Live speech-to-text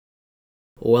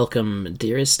Welcome,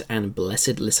 dearest and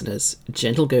blessed listeners,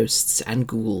 gentle ghosts and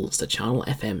ghouls, to Channel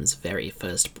FM's very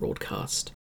first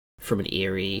broadcast. From an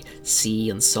eerie, sea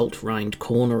and salt-rind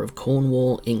corner of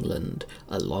Cornwall, England,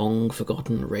 a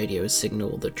long-forgotten radio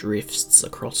signal that drifts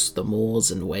across the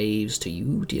moors and waves to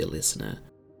you, dear listener.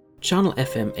 Channel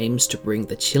FM aims to bring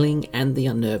the chilling and the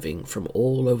unnerving from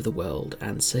all over the world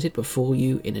and set it before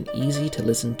you in an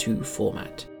easy-to-listen-to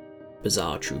format.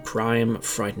 Bizarre true crime,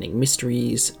 frightening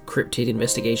mysteries, cryptid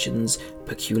investigations,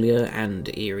 peculiar and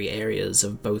eerie areas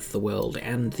of both the world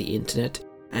and the internet,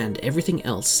 and everything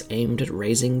else aimed at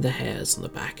raising the hairs on the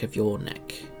back of your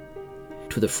neck.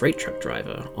 To the freight truck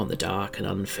driver on the dark and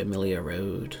unfamiliar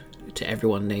road, to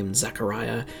everyone named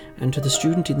Zachariah, and to the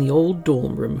student in the old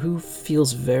dorm room who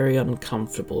feels very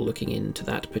uncomfortable looking into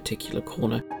that particular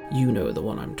corner, you know the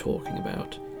one I'm talking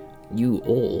about. You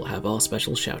all have our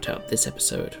special shout-out this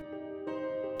episode.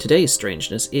 Today's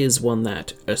strangeness is one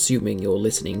that, assuming you're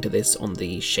listening to this on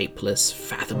the shapeless,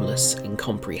 fathomless,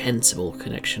 incomprehensible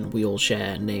connection we all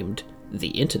share named the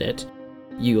Internet,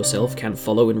 you yourself can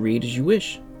follow and read as you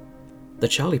wish. The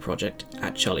Charlie Project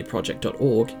at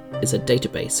charlieproject.org is a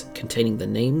database containing the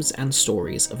names and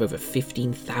stories of over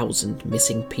 15,000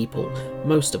 missing people,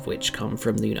 most of which come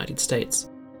from the United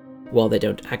States. While they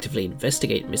don't actively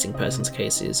investigate missing persons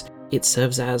cases, it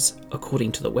serves as,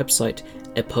 according to the website,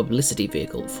 a publicity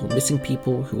vehicle for missing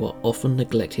people who are often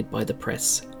neglected by the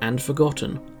press and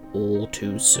forgotten all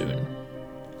too soon.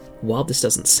 While this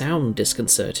doesn't sound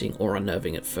disconcerting or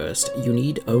unnerving at first, you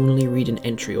need only read an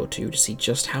entry or two to see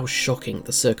just how shocking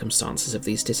the circumstances of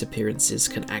these disappearances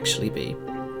can actually be.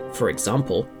 For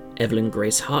example, Evelyn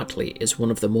Grace Hartley is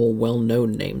one of the more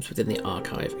well-known names within the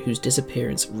archive whose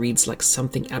disappearance reads like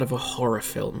something out of a horror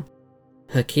film.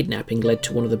 Her kidnapping led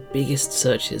to one of the biggest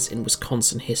searches in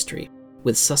Wisconsin history,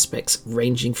 with suspects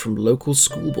ranging from local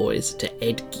schoolboys to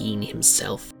Ed Gein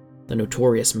himself, the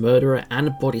notorious murderer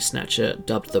and body snatcher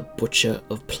dubbed the Butcher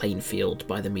of Plainfield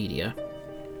by the media.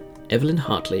 Evelyn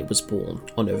Hartley was born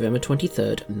on November 23,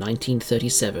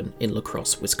 1937 in La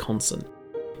Crosse, Wisconsin.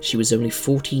 She was only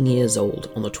 14 years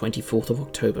old on the 24th of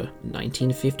October,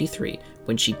 1953,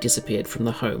 when she disappeared from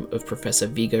the home of Professor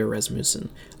Viggo Rasmussen,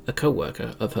 a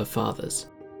co-worker of her father's.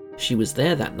 She was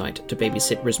there that night to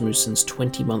babysit Rasmussen's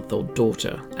 20-month-old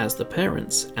daughter, as the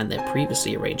parents and their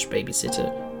previously arranged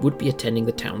babysitter would be attending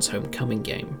the town's homecoming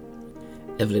game.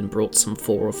 Evelyn brought some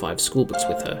 4 or 5 schoolbooks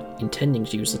with her, intending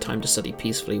to use the time to study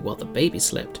peacefully while the baby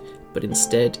slept, but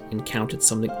instead encountered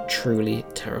something truly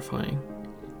terrifying.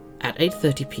 At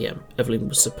 8:30 p.m, Evelyn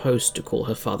was supposed to call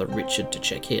her father Richard to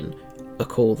check in, a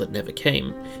call that never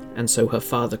came, and so her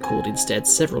father called instead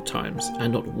several times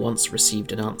and not once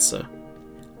received an answer.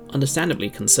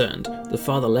 Understandably concerned, the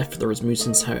father left the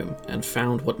Rasmussens' home and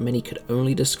found what many could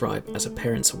only describe as a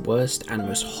parent's worst and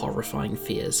most horrifying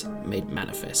fears made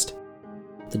manifest.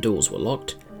 The doors were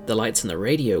locked, the lights and the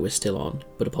radio were still on,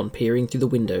 but upon peering through the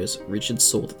windows, Richard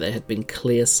saw that there had been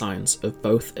clear signs of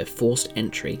both a forced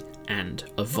entry and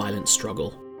a violent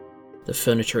struggle. The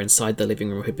furniture inside the living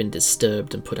room had been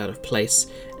disturbed and put out of place,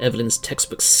 Evelyn's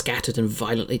textbooks scattered and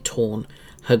violently torn,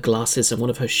 her glasses and one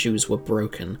of her shoes were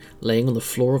broken, laying on the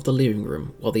floor of the living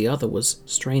room, while the other was,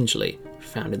 strangely,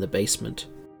 found in the basement.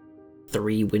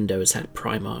 3 windows had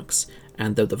pry marks,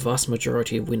 and though the vast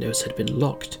majority of windows had been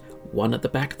locked, one at the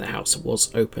back of the house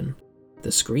was open.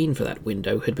 The screen for that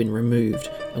window had been removed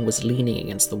and was leaning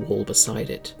against the wall beside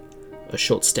it. A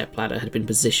short stepladder had been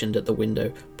positioned at the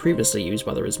window, previously used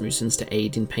by the Rasmussens to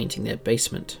aid in painting their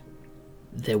basement.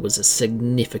 There was a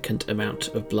significant amount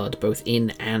of blood both in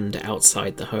and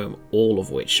outside the home, all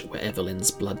of which were Evelyn's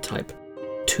blood type.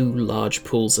 2 large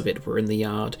pools of it were in the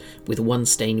yard, with one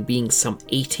stain being some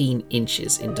 18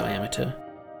 inches in diameter.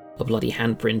 A bloody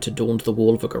handprint adorned the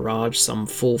wall of a garage some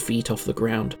 4 feet off the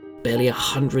ground, barely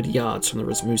 100 yards from the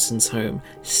Rasmussens' home,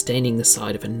 staining the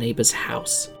side of a neighbour's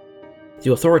house.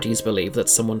 The authorities believe that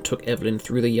someone took Evelyn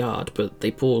through the yard, but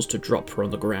they paused to drop her on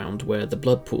the ground where the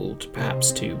blood pooled,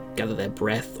 perhaps to gather their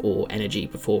breath or energy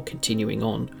before continuing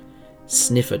on.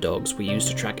 Sniffer dogs were used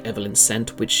to track Evelyn's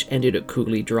scent, which ended at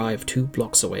Cooley Drive 2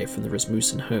 blocks away from the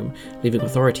Rasmussen home, leaving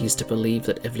authorities to believe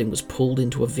that Evelyn was pulled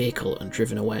into a vehicle and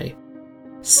driven away.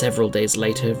 Several days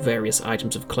later, various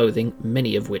items of clothing,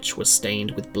 many of which were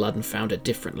stained with blood and found at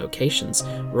different locations,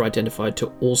 were identified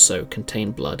to also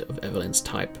contain blood of Evelyn's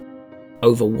type.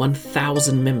 Over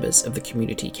 1,000 members of the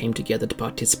community came together to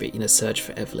participate in a search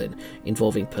for Evelyn,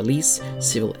 involving police,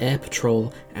 Civil Air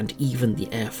Patrol, and even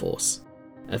the Air Force.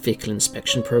 A vehicle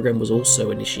inspection program was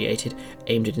also initiated,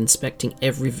 aimed at inspecting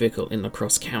every vehicle in La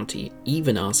Crosse County,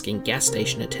 even asking gas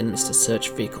station attendants to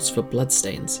search vehicles for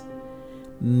bloodstains.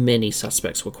 Many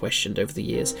suspects were questioned over the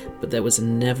years, but there was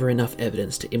never enough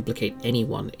evidence to implicate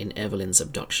anyone in Evelyn's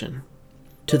abduction.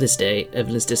 To this day,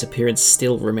 Evelyn's disappearance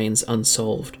still remains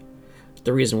unsolved.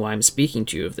 The reason why I'm speaking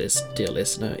to you of this, dear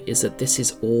listener, is that this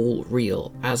is all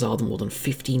real, as are the more than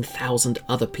 15,000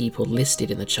 other people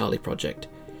listed in the Charlie Project.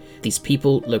 These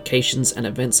people, locations, and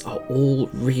events are all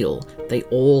real. They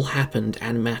all happened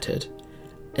and mattered.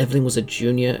 Evelyn was a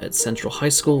junior at Central High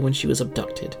School when she was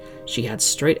abducted. She had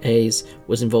straight A's,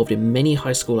 was involved in many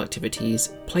high school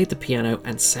activities, played the piano,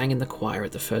 and sang in the choir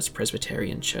at the First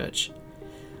Presbyterian Church.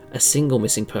 A single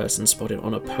missing person spotted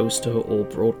on a poster or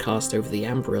broadcast over the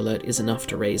Amber Alert is enough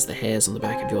to raise the hairs on the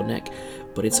back of your neck,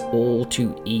 but it's all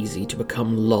too easy to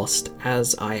become lost,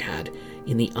 as I had,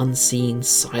 in the unseen,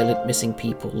 silent missing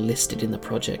people listed in the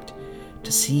project.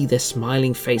 To see their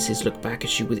smiling faces look back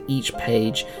at you with each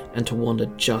page, and to wonder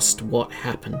just what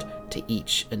happened to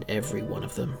each and every one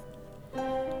of them.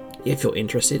 If you're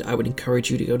interested, I would encourage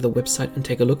you to go to the website and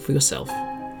take a look for yourself.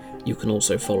 You can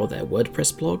also follow their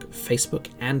WordPress blog, Facebook,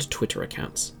 and Twitter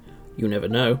accounts. You never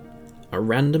know, a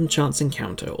random chance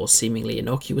encounter or seemingly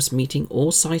innocuous meeting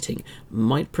or sighting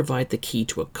might provide the key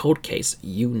to a cold case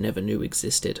you never knew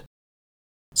existed.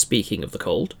 Speaking of the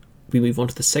cold, we move on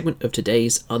to the segment of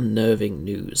today's unnerving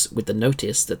news with the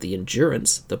notice that the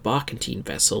Endurance, the barkentine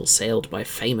vessel sailed by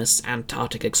famous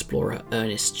Antarctic explorer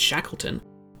Ernest Shackleton,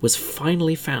 was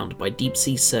finally found by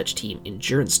deep-sea search team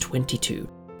Endurance 22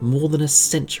 more than a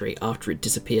century after it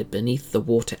disappeared beneath the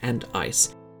water and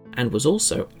ice, and was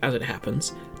also, as it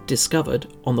happens,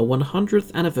 discovered on the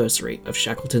 100th anniversary of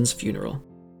Shackleton's funeral.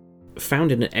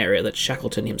 Found in an area that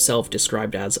Shackleton himself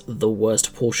described as the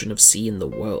worst portion of sea in the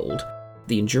world,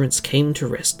 the Endurance came to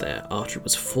rest there after it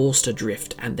was forced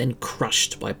adrift and then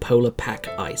crushed by polar pack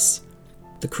ice.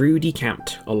 The crew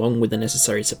decamped along with the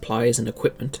necessary supplies and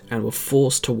equipment and were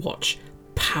forced to watch,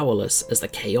 powerless as the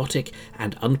chaotic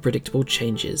and unpredictable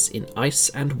changes in ice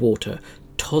and water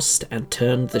tossed and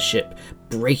turned the ship,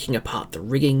 breaking apart the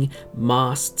rigging,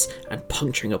 masts, and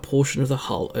puncturing a portion of the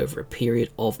hull over a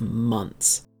period of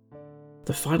months.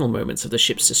 The final moments of the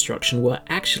ship's destruction were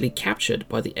actually captured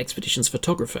by the expedition's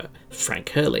photographer, Frank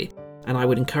Hurley, and I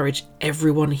would encourage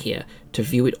everyone here to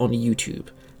view it on YouTube.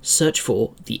 Search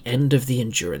for The End of the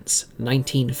Endurance,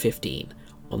 1915,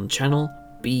 on channel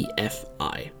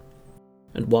BFI.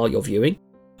 And while you're viewing,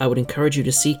 I would encourage you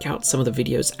to seek out some of the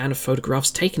videos and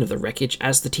photographs taken of the wreckage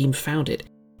as the team found it.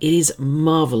 It is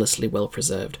marvellously well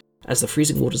preserved, as the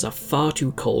freezing waters are far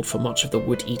too cold for much of the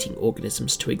wood-eating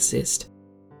organisms to exist.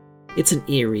 It's an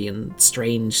eerie and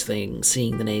strange thing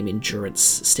seeing the name Endurance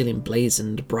still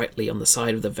emblazoned brightly on the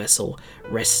side of the vessel,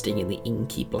 resting in the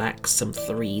inky black some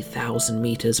 3,000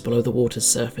 meters below the water's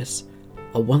surface.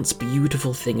 A once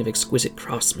beautiful thing of exquisite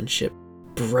craftsmanship,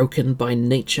 broken by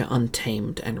nature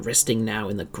untamed and resting now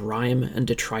in the grime and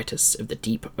detritus of the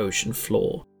deep ocean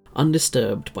floor,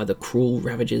 undisturbed by the cruel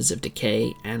ravages of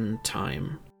decay and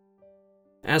time.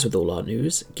 As with all our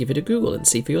news, give it a Google and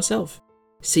see for yourself.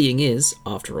 Seeing is,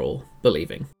 after all,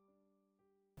 believing.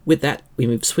 With that, we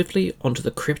move swiftly onto the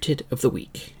cryptid of the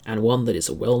week, and one that is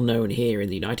well known here in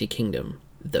the United Kingdom,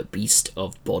 the Beast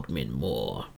of Bodmin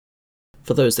Moor.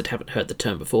 For those that haven't heard the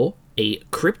term before, a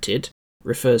cryptid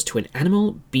refers to an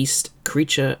animal, beast,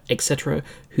 creature, etc.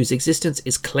 whose existence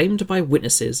is claimed by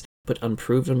witnesses but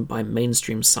unproven by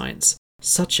mainstream science,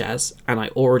 such as, and I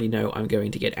already know I'm going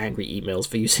to get angry emails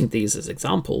for using these as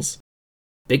examples,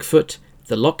 Bigfoot,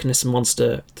 the Loch Ness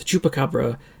Monster, the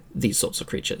Chupacabra, these sorts of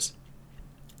creatures.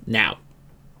 Now,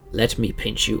 let me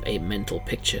paint you a mental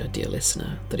picture, dear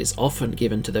listener, that is often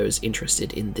given to those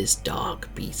interested in this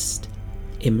dark beast.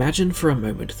 Imagine for a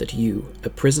moment that you, a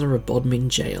prisoner of Bodmin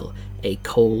Jail, a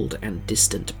cold and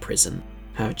distant prison,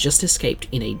 have just escaped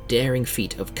in a daring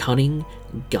feat of cunning,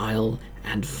 guile,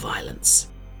 and violence.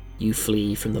 You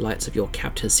flee from the lights of your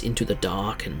captors into the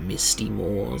dark and misty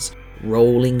moors,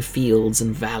 rolling fields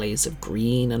and valleys of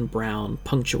green and brown,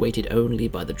 punctuated only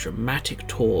by the dramatic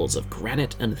tors of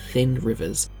granite and thin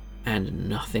rivers, and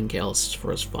nothing else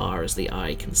for as far as the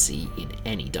eye can see in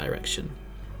any direction.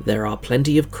 There are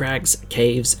plenty of crags,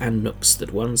 caves, and nooks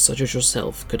that one such as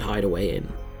yourself could hide away in.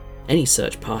 Any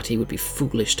search party would be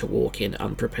foolish to walk in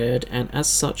unprepared, and as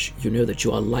such, you know that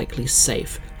you are likely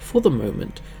safe, for the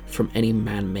moment, from any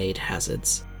man-made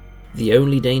hazards. The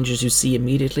only dangers you see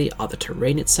immediately are the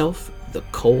terrain itself, the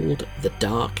cold, the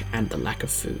dark, and the lack of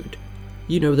food.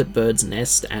 You know that birds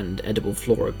nest and edible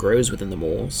flora grows within the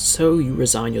moors, so you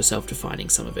resign yourself to finding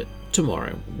some of it,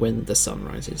 tomorrow, when the sun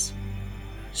rises.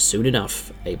 Soon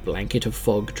enough, a blanket of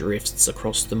fog drifts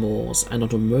across the moors, and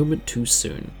not a moment too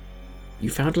soon. You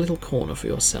found a little corner for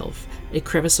yourself, a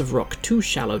crevice of rock too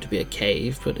shallow to be a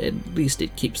cave, but at least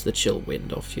it keeps the chill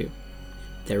wind off you.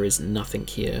 There is nothing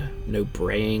here, no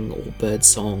braying or bird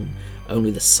song,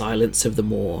 only the silence of the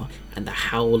moor and the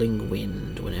howling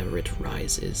wind whenever it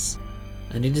rises.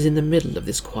 And it is in the middle of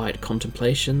this quiet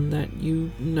contemplation that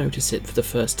you notice it for the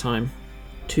first time.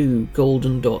 2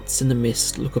 golden dots in the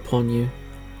mist look upon you.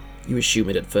 You assume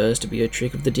it at first to be a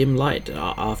trick of the dim light.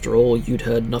 After all, you'd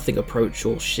heard nothing approach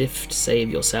or shift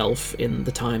save yourself in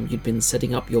the time you'd been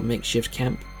setting up your makeshift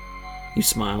camp. You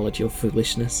smile at your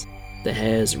foolishness. The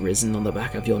hairs risen on the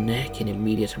back of your neck in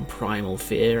immediate and primal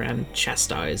fear, and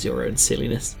chastise your own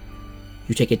silliness.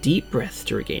 You take a deep breath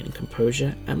to regain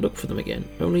composure and look for them again,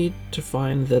 only to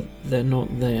find that they're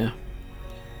not there.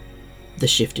 The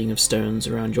shifting of stones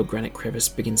around your granite crevice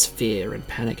begins fear and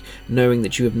panic, knowing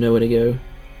that you have nowhere to go.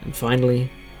 And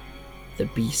finally, the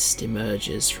beast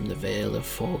emerges from the veil of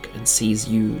fog and sees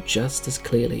you just as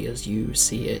clearly as you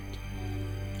see it.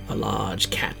 A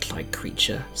large cat-like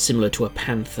creature, similar to a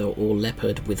panther or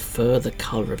leopard, with fur the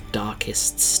colour of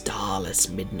darkest, starless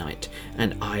midnight,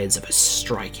 and eyes of a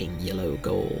striking yellow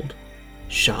gold.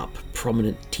 Sharp,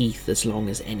 prominent teeth as long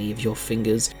as any of your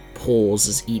fingers,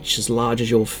 paws each as large as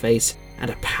your face,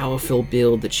 and a powerful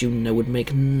build that you know would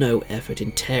make no effort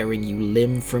in tearing you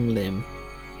limb from limb.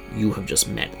 You have just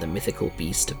met the mythical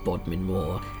beast Bodmin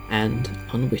Moor, and,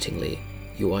 unwittingly,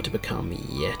 you are to become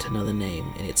yet another name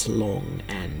in its long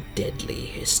and deadly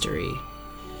history.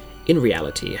 In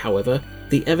reality, however,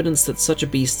 the evidence that such a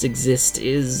beast exists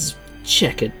is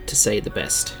checkered, to say the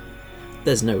best.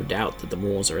 There's no doubt that the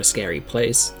moors are a scary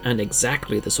place, and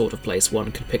exactly the sort of place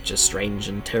one could picture strange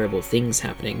and terrible things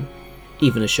happening.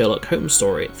 Even a Sherlock Holmes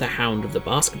story, The Hound of the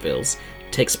Baskervilles,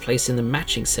 takes place in the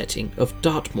matching setting of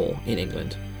Dartmoor in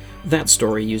England. That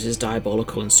story uses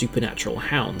diabolical and supernatural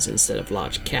hounds instead of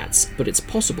large cats, but it's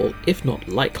possible, if not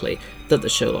likely, that the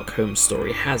Sherlock Holmes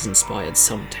story has inspired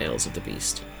some tales of the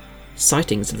beast.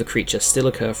 Sightings of the creature still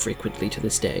occur frequently to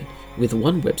this day, with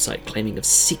one website claiming of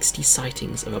 60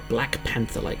 sightings of a black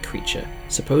panther-like creature,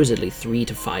 supposedly 3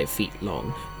 to 5 feet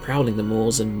long, prowling the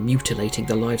moors and mutilating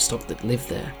the livestock that live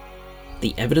there.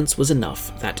 The evidence was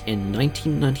enough that in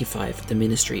 1995 the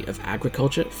Ministry of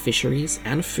Agriculture, Fisheries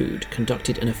and Food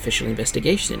conducted an official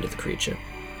investigation into the creature.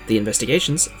 The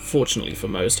investigations, fortunately for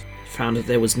most, found that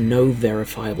there was no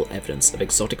verifiable evidence of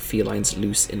exotic felines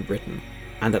loose in Britain,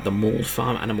 and that the mauled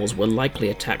farm animals were likely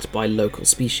attacked by local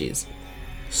species.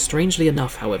 Strangely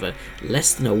enough, however,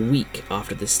 less than a week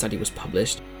after this study was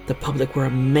published, the public were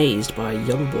amazed by a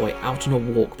young boy out on a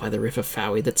walk by the River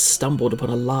Fowey that stumbled upon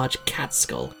a large cat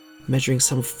skull, measuring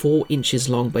some 4 inches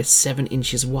long by 7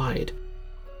 inches wide.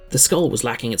 The skull was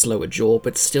lacking its lower jaw,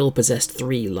 but still possessed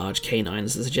 3 large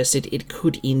canines that suggested it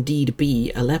could indeed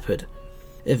be a leopard.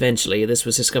 Eventually, this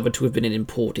was discovered to have been an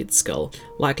imported skull,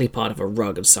 likely part of a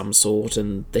rug of some sort,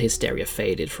 and the hysteria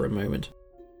faded for a moment.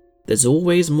 There's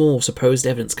always more supposed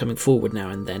evidence coming forward now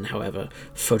and then, however.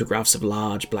 Photographs of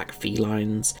large black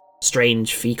felines,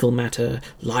 strange fecal matter,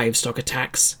 livestock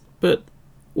attacks. But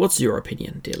what's your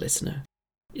opinion, dear listener?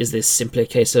 Is this simply a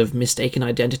case of mistaken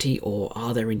identity, or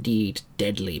are there indeed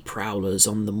deadly prowlers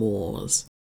on the moors?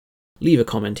 Leave a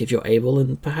comment if you're able,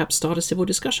 and perhaps start a civil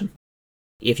discussion.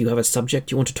 If you have a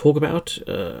subject you want to talk about,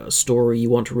 a story you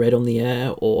want read on the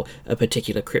air, or a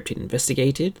particular cryptid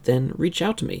investigated, then reach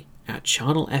out to me at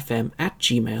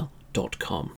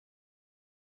charnelfm@gmail.com.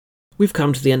 We've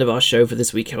come to the end of our show for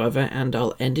this week, however, and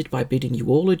I'll end it by bidding you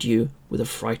all adieu with a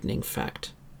frightening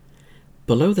fact.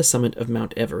 Below the summit of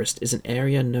Mount Everest is an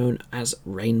area known as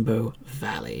Rainbow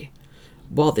Valley.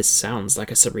 While this sounds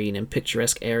like a serene and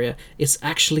picturesque area, it's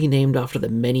actually named after the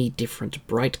many different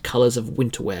bright colours of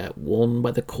winterwear worn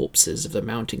by the corpses of the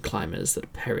mountain climbers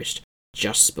that perished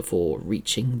just before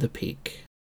reaching the peak.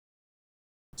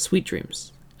 Sweet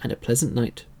dreams, and a pleasant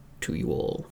night to you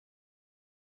all.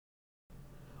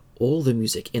 All the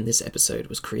music in this episode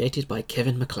was created by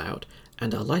Kevin MacLeod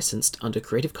and are licensed under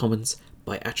Creative Commons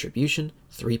by Attribution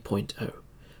 3.0.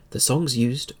 The songs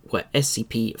used were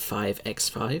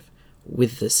SCP-5X5,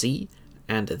 With the Sea,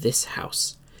 and This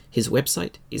House. His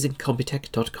website is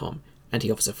incompetech.com, and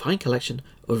he offers a fine collection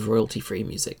of royalty-free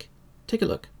music. Take a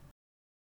look.